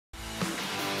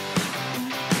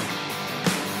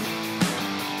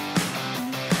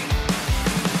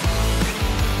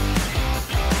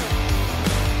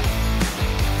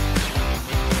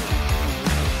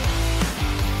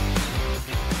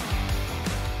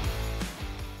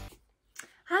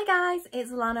Hi guys,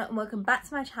 it's Lana and welcome back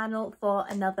to my channel for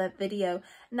another video.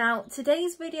 Now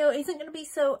today's video isn't going to be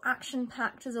so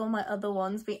action-packed as all my other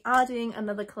ones. We are doing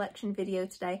another collection video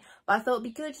today, but I thought it'd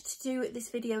be good to do this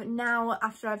video now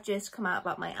after I've just come out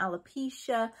about my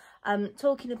alopecia,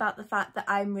 talking about the fact that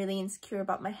I'm really insecure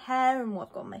about my hair and what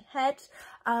I've got on my head.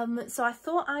 So I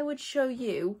thought I would show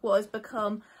you what has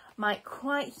become my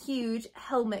quite huge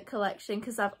helmet collection,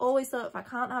 because I've always thought if I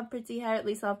can't have pretty hair, at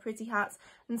least I'll have pretty hats,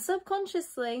 and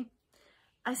subconsciously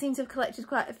I seem to have collected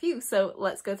quite a few, so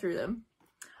let's go through them.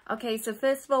 Okay, so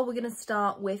first of all we're going to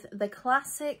start with the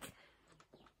classic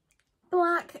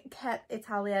black KEP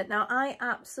Italia. Now I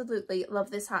absolutely love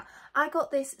this hat. I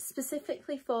got this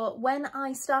specifically for when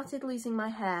I started losing my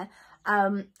hair.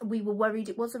 We were worried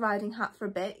it was a riding hat for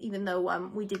a bit, even though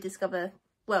we did discover,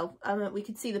 well, we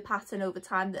could see the pattern over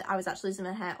time that I was actually losing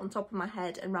my hair on top of my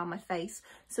head and around my face,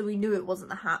 so we knew it wasn't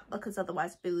the hat because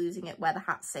otherwise we'd be losing it where the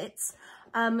hat sits.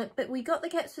 But we got the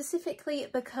KEP specifically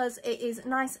because it is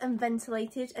nice and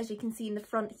ventilated, as you can see in the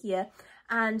front here,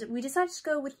 and we decided to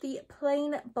go with the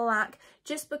plain black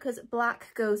just because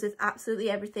black goes with absolutely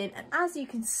everything, and as you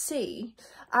can see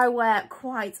I wear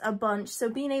quite a bunch, so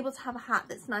being able to have a hat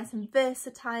that's nice and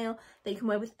versatile that you can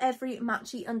wear with every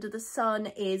matchy under the sun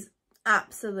is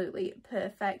absolutely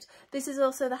perfect. This is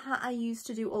also the hat I use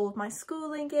to do all of my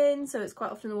schooling in, so it's quite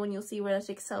often the one you'll see when I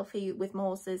take a selfie with my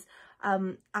horses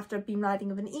after I've been riding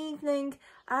of an evening.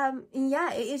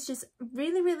 Yeah, it is just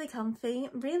really comfy,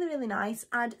 really nice,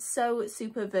 and so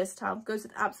super versatile. Goes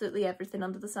with absolutely everything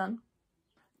under the sun.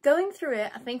 Going through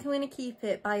it, I think I'm going to keep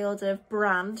it by order of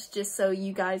brand, just so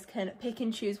you guys can pick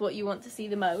and choose what you want to see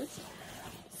the most.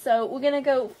 So we're going to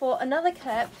go for another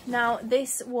KEP. Now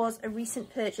this was a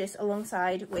recent purchase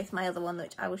alongside with my other one,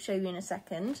 which I will show you in a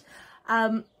second.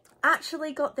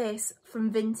 Actually got this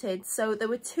from Vinted, so there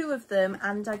were two of them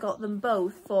and I got them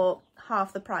both for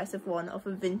half the price of one off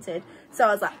of Vinted. So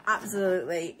I was like,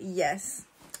 absolutely yes.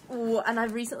 Ooh, and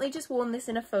I've recently just worn this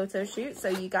in a photo shoot, so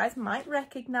you guys might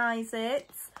recognise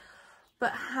it.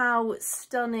 But how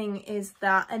stunning is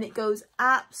that? And it goes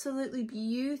absolutely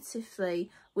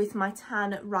beautifully with my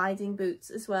tan riding boots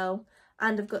as well.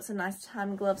 And I've got some nice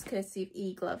tan gloves courtesy of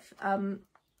E-Glove,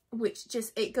 which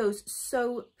just, it goes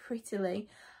so prettily.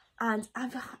 And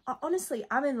honestly,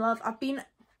 I'm in love. I've been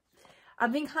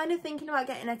kind of thinking about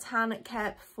getting a tan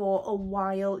KEP for a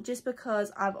while, just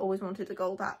because I've always wanted a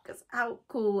gold hat, because how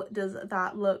cool does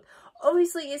that look?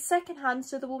 Obviously it's secondhand,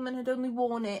 so the woman had only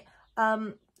worn it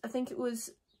I think it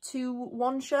was to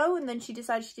one show, and then she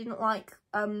decided she didn't like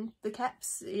the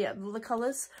KEPs, yeah, the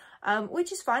colours,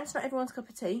 which is fine. It's not everyone's cup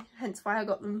of tea, hence why I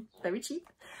got them very cheap.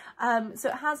 So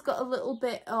it has got a little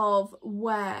bit of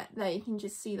wear there, you can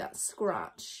just see that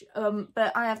scratch,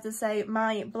 but I have to say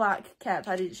my black KEP,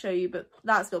 I didn't show you, but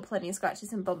that's got plenty of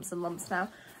scratches and bumps and lumps now.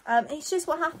 It's just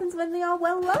what happens when they are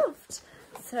well loved.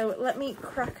 So let me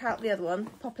crack out the other one,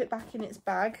 pop it back in its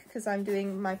bag, because I'm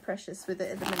doing my precious with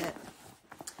it at the minute.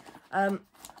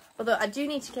 Although I do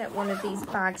need to get one of these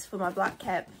bags for my black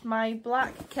KEP. My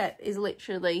black KEP is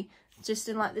literally just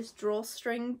in like this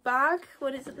drawstring bag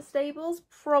when it's at the stables.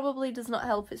 Probably does not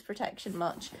help its protection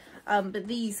much, but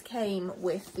these came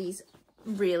with these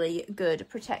really good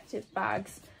protective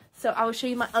bags. So I will show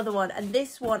you my other one, and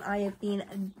this one I have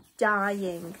been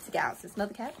dying to get out. So it's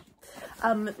another KEP.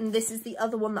 And this is the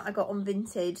other one that I got on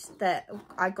Vinted that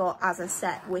I got as a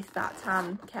set with that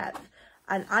tan KEP,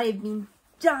 and I have been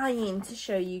dying to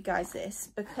show you guys this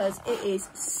because it is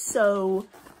so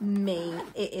me.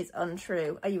 It is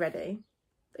untrue. Are you ready?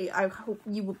 I hope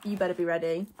you better be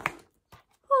ready.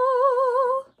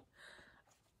 Oh.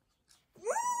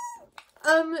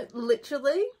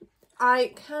 Literally,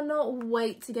 I cannot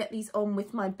wait to get these on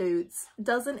with my boots.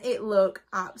 Doesn't it look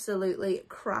absolutely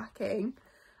cracking?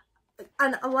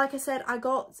 And like I said, I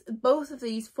got both of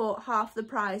these for half the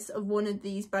price of one of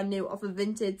these brand new off of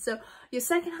Vinted. So your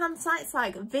secondhand sites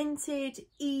like Vinted,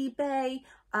 eBay,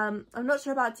 I'm not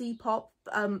sure about Depop,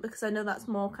 because I know that's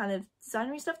more kind of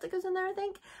designery stuff that goes in there, I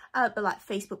think. But like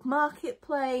Facebook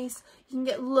Marketplace, you can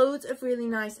get loads of really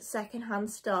nice secondhand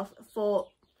stuff for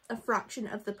a fraction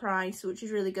of the price, which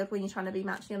is really good when you're trying to be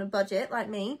matching on a budget like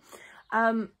me.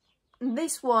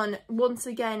 This one, once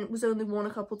again, was only worn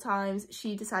a couple times.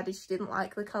 She decided she didn't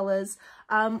like the colours,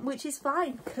 which is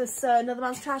fine, because another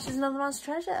man's trash is another man's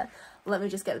treasure. Let me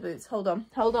just get the boots. Hold on.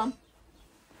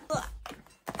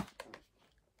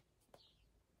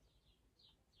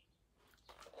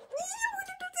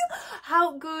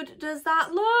 How good does that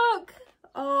look?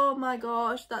 Oh my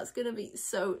gosh, that's going to be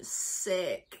so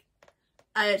sick.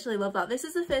 I actually love that. This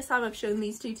is the first time I've shown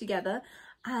these two together,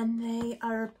 and they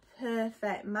are a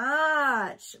perfect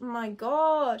match. Oh my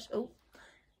gosh. Oh,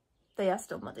 they are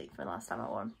still muddy from the last time I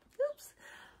wore them. Oops.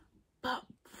 But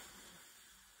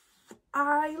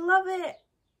I love it.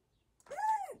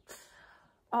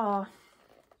 Oh.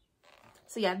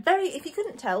 So yeah, if you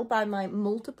couldn't tell by my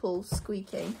multiple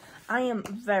squeaking, I am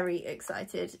very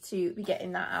excited to be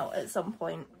getting that out at some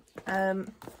point.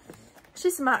 It's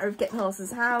just a matter of getting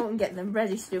horses out and getting them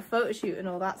ready to do a photo shoot and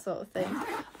all that sort of thing.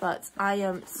 But I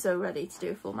am so ready to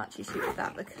do a full matchy shoot with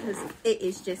that because it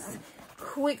is just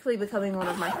quickly becoming one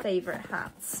of my favourite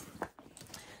hats.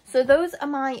 So those are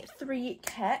my 3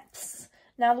 KEPs.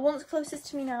 Now the one that's closest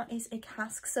to me now is a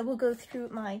KASK, so we'll go through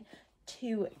my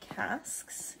 2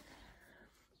 KASKs.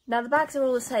 Now the bags are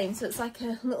all the same, so it's like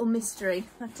a little mystery.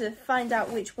 I have to find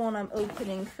out which one I'm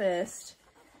opening first.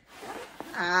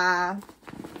 So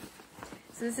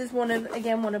this is one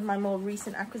of my more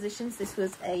recent acquisitions. This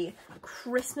was a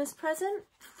Christmas present.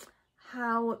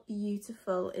 How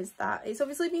beautiful is that? It's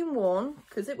obviously been worn,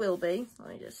 because it will be. Let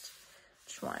me just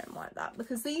try and wipe that,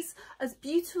 because these, as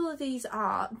beautiful as these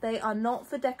are, they are not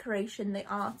for decoration, they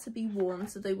are to be worn,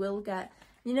 so they will get,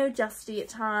 you know, dusty at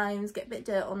times, get a bit of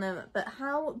dirt on them, but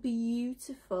how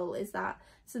beautiful is that?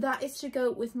 So that is to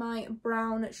go with my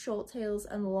brown short tails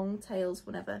and long tails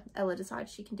whenever Ella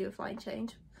decides she can do a flying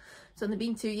change. It's only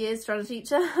been 2 years trying to teach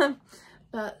her,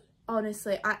 but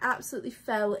honestly, I absolutely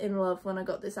fell in love when I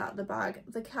got this out of the bag.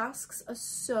 The KASKs are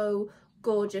so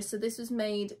gorgeous. So this was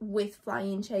made with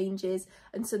flying changes,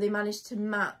 and so they managed to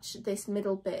match this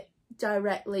middle bit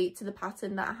directly to the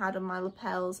pattern that I had on my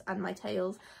lapels and my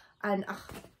tails, and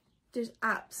just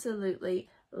absolutely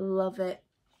love it.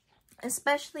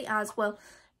 Especially as well,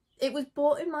 it was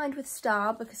bought in mind with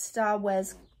Star, because Star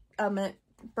wears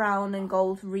brown and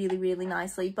gold really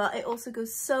nicely, but it also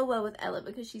goes so well with Ella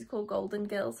because she's called Golden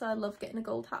Girl, so I love getting a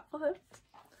gold hat for her.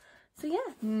 So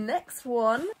yeah, next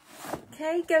one.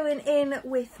 Okay, going in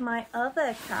with my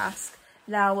other KASK.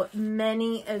 Now,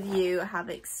 many of you have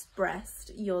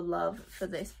expressed your love for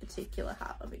this particular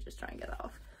hat. Let me just try and get that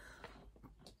off.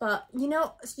 But, you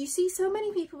know, you see so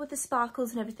many people with the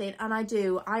sparkles and everything, and I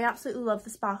do. I absolutely love the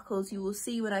sparkles. You will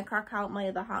see when I crack out my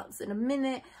other hats in a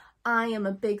minute. I am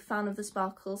a big fan of the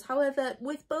sparkles. However,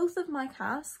 with both of my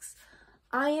KASKs,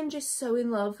 I am just so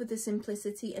in love with the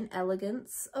simplicity and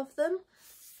elegance of them.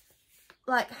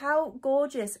 Like, how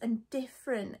gorgeous and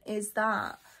different is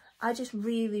that? I just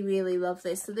really love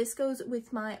this. So this goes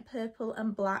with my purple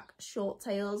and black short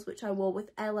tails, which I wore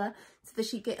with Ella to the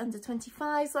Chic It Under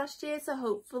 25s last year. So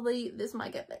hopefully this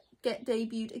might get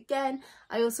debuted again.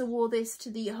 I also wore this to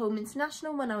the Home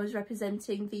International when I was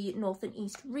representing the North and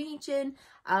East region.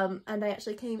 And I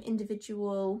actually came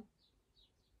individual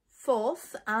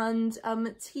 4th and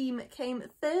team came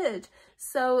 3rd.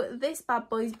 So this bad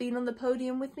boy's been on the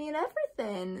podium with me and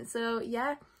everything. So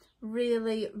yeah,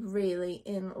 really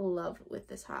in love with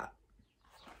this hat.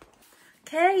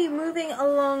 Okay, moving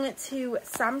along to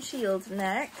Samshield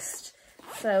next.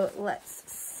 So let's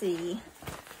see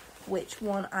which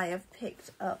one I have picked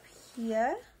up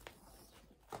here.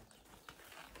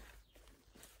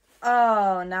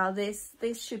 Oh, now this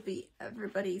should be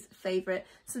everybody's favourite.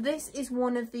 So this is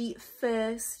one of the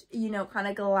first, you know, kind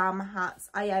of glam hats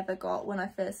I ever got when I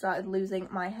first started losing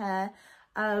my hair.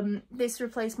 This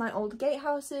replaced my old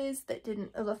gatehouses that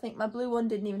didn't, I think my blue one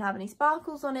didn't even have any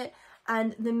sparkles on it,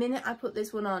 and the minute I put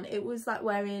this one on, it was like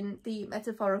wearing the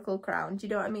metaphorical crown, do you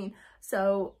know what I mean?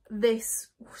 So this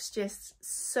was just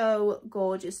so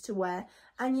gorgeous to wear.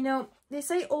 And you know, they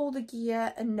say all the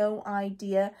gear and no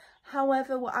idea.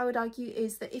 However, what I would argue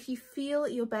is that if you feel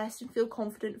your best and feel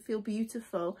confident, feel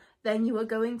beautiful, then you are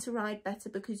going to ride better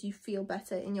because you feel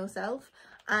better in yourself.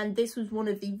 And this was one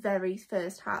of the very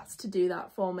first hats to do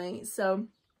that for me. So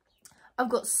I've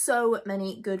got so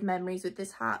many good memories with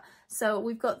this hat. So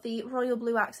we've got the royal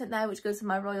blue accent there, which goes with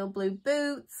my royal blue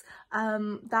boots.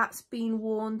 That's been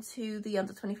worn to the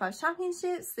Under 25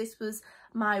 Championships. This was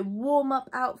my warm-up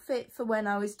outfit for when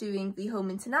I was doing the Home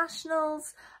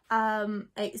Internationals.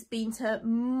 It's been to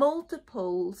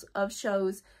multiples of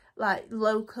shows, like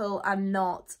local and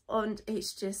not, and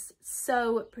it's just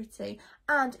so pretty,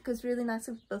 and it goes really nice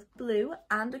with both blue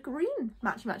and green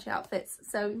matchy outfits.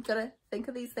 So you've got to think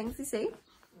of these things, you see.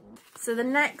 So the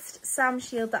next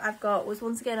Samshield that I've got was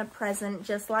once again a present,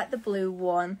 just like the blue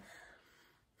one,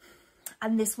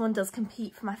 and this one does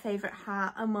compete for my favourite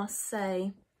hat, I must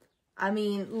say. I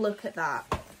mean, look at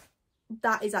that.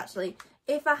 That is actually,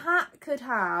 if a hat could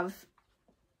have,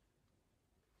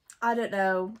 I don't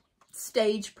know,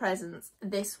 stage presence,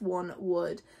 this one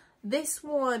would. This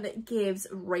one gives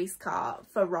race car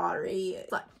Ferrari,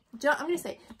 like, do you know what I'm gonna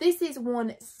say? This is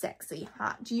one sexy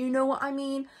hat. Do you know what I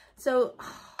mean? So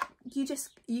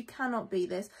you cannot beat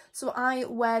this. So I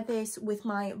wear this with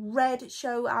my red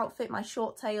show outfit, my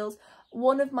short tails,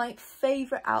 one of my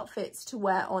favourite outfits to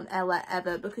wear on Ella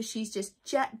ever, because she's just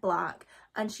jet black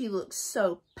and she looks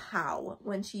so pow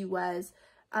when she wears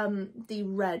the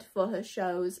red for her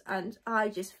shows, and I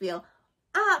just feel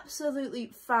absolutely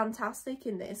fantastic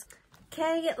in this.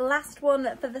 Okay, last one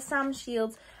for the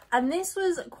Samshield, and this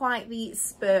was quite the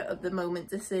spur of the moment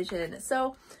decision.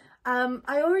 So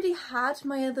I already had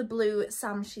my other blue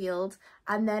Samshield,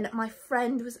 and then my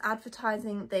friend was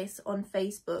advertising this on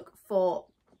Facebook for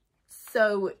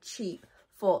so cheap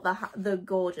for the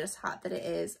gorgeous hat that it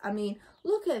is. I mean,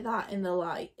 look at that in the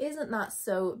light. Isn't that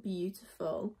so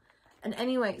beautiful? And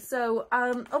anyway, so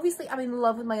obviously I'm in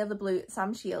love with my other blue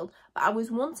Samshield, but I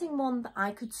was wanting one that I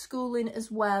could school in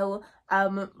as well,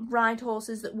 ride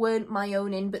horses that weren't my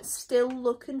own in, but still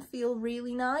look and feel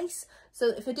really nice. So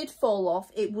if I did fall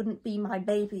off, it wouldn't be my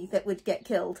baby that would get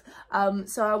killed.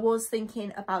 So I was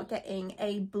thinking about getting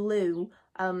a blue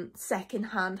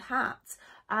second-hand hat.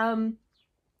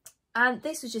 And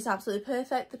this was just absolutely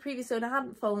perfect. The previous owner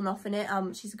hadn't fallen off in it.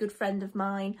 She's a good friend of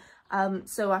mine.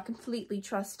 So I completely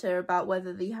trust her about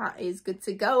whether the hat is good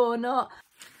to go or not.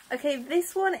 Okay,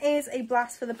 this one is a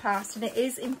blast for the past, and it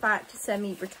is in fact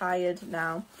semi-retired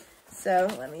now. So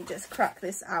let me just crack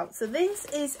this out. So this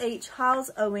is a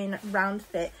Charles Owen round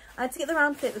fit. I had to get the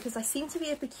round fit because I seem to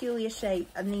be a peculiar shape,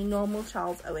 and the normal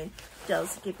Charles Owen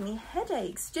does give me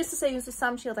headaches. Just the same as the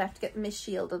Samshield, I have to get the Miss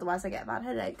Shield, otherwise I get a bad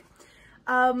headache.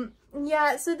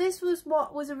 Yeah, so this was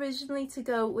what was originally to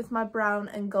go with my brown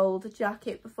and gold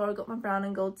jacket before I got my brown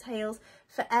and gold tails.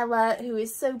 For Ella, who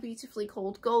is so beautifully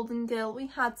called Golden Girl, we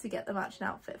had to get the matching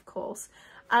outfit, of course.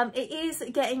 It is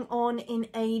getting on in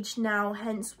age now,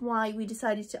 hence why we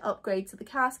decided to upgrade to the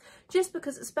KASK, just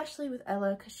because, especially with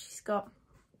Ella, because she's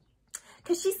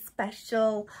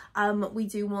special, we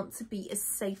do want to be as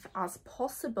safe as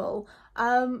possible.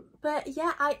 But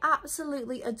yeah, I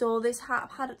absolutely adore this hat.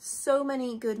 I've had so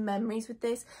many good memories with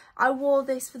this. I wore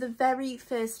this for the very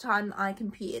first time I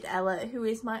competed Ella, who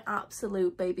is my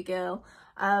absolute baby girl.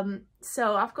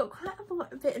 So I've got quite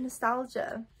a bit of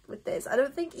nostalgia with this. I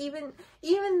don't think even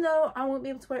though I won't be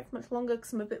able to wear it for much longer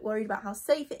because I'm a bit worried about how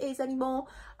safe it is anymore,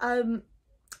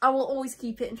 I will always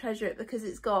keep it and treasure it because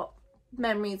it's got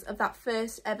memories of that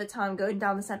first ever time going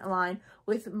down the centre line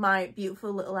with my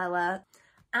beautiful little Ella.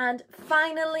 And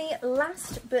finally,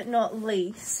 last but not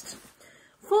least,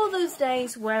 for those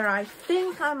days where I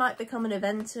think I might become an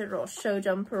eventer or show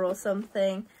jumper or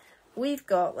something, we've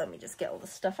got, let me just get all the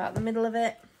stuff out the middle of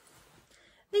it,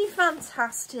 the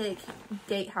fantastic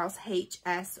Gatehouse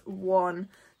HS1.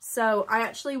 So I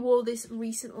actually wore this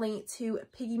recently to a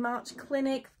Piggy March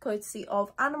clinic, courtesy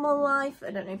of Animal Life. I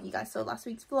don't know if you guys saw last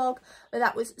week's vlog, but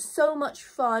that was so much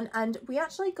fun. And we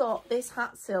actually got this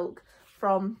hat silk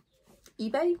from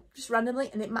eBay, just randomly,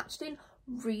 and it matched in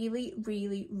really,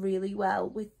 really, really well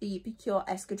with the Picure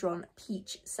Escadron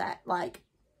Peach set. Like,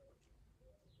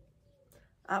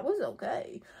 that was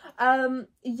okay.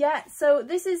 Yeah, so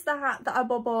this is the hat that I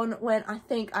bob on when I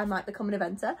think I might become an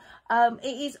eventer. It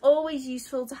is always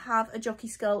useful to have a jockey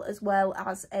skull as well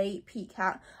as a peak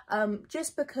hat,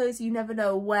 just because you never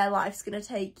know where life's going to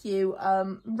take you.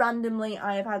 Randomly,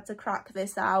 I have had to crack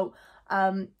this out.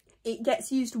 It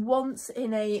gets used once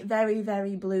in a very,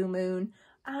 very blue moon,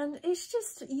 and it's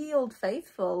just ye old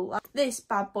faithful. This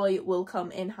bad boy will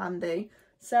come in handy.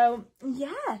 So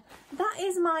yeah, that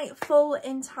is my full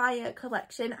entire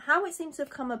collection. How it seems to have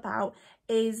come about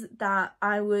is that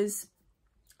I was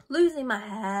losing my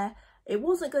hair. It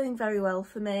wasn't going very well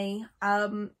for me.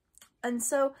 And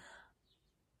so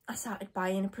I started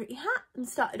buying a pretty hat and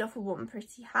started off with one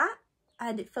pretty hat.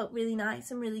 And it felt really nice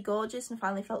and really gorgeous, and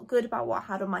finally felt good about what I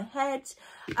had on my head.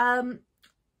 And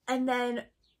then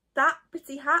that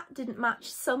pretty hat didn't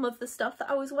match some of the stuff that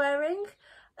I was wearing.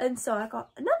 And so I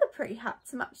got another pretty hat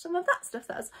to match some of that stuff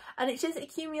and it just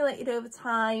accumulated over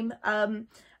time.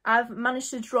 I've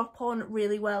managed to drop on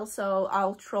really well, so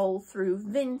I'll troll through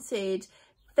Vinted,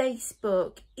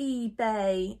 Facebook,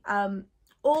 eBay,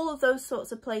 all of those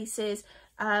sorts of places.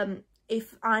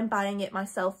 If I'm buying it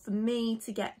myself for me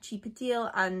to get a cheaper deal,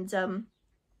 and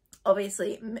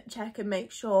obviously check and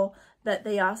make sure that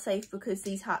they are safe, because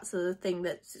these hats are the thing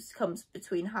that just comes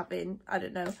between having, I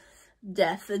don't know,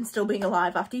 death and still being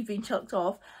alive after you've been chucked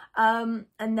off. And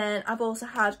then I've also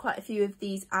had quite a few of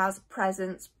these as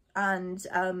presents and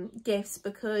gifts,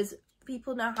 because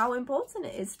people know how important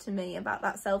it is to me about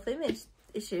that self-image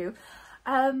issue.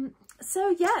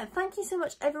 So yeah, thank you so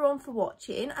much everyone for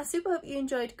watching. I super hope you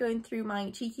enjoyed going through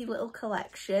my cheeky little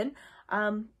collection.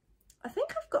 I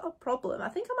think I've got a problem. I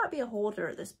think I might be a hoarder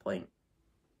at this point.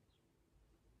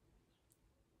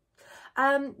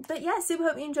 But yeah, super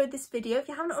hope you enjoyed this video. If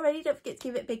you haven't already, don't forget to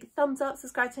give it a big thumbs up,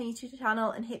 subscribe to my YouTube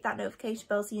channel and hit that notification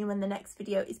bell so you know when the next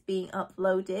video is being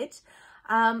uploaded.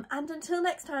 And until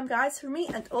next time guys, from me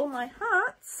and all my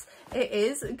hats, it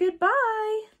is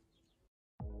goodbye.